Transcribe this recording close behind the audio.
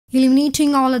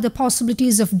Eliminating all other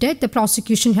possibilities of death, the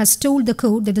prosecution has told the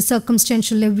court that the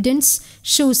circumstantial evidence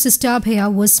shows Sister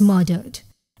Abhaya was murdered.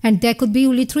 And there could be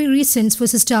only 3 reasons for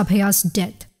Sister Abhaya's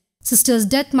death. Sister's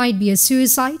death might be a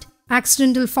suicide,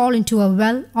 accidental fall into a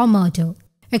well, or murder.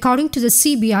 According to the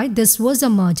CBI, this was a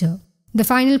murder. The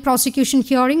final prosecution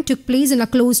hearing took place in a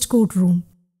closed courtroom.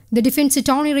 The defense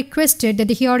attorney requested that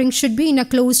the hearing should be in a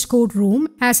closed courtroom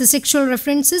as the sexual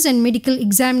references and medical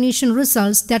examination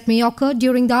results that may occur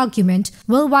during the argument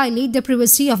will violate the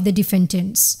privacy of the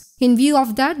defendants. In view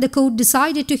of that, the court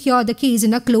decided to hear the case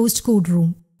in a closed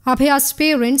courtroom. Abhaya's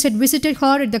parents had visited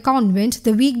her at the convent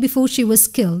the week before she was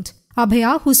killed.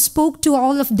 Abhaya, who spoke to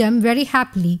all of them very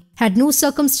happily, had no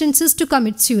circumstances to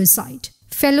commit suicide.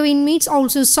 Fellow inmates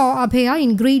also saw Abhaya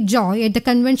in great joy at the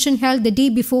convention held the day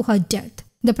before her death.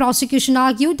 The prosecution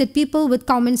argued that people with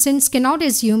common sense cannot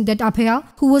assume that Abhaya,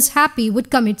 who was happy, would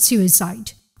commit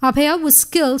suicide. Abhaya was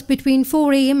killed between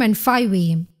 4 a.m. and 5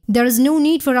 a.m. There is no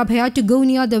need for Abhaya to go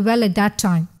near the well at that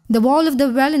time. The wall of the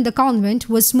well in the convent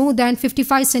was more than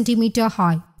 55 centimeters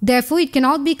high. Therefore, it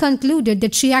cannot be concluded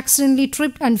that she accidentally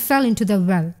tripped and fell into the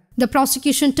well. The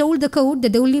prosecution told the court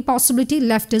that the only possibility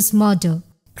left is murder.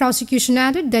 Prosecution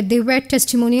added that there were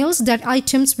testimonials that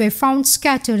items were found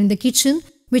scattered in the kitchen,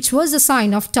 which was a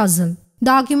sign of tussle.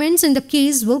 The arguments in the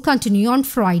case will continue on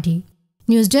Friday.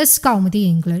 News Desk, Kaumudi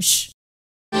English.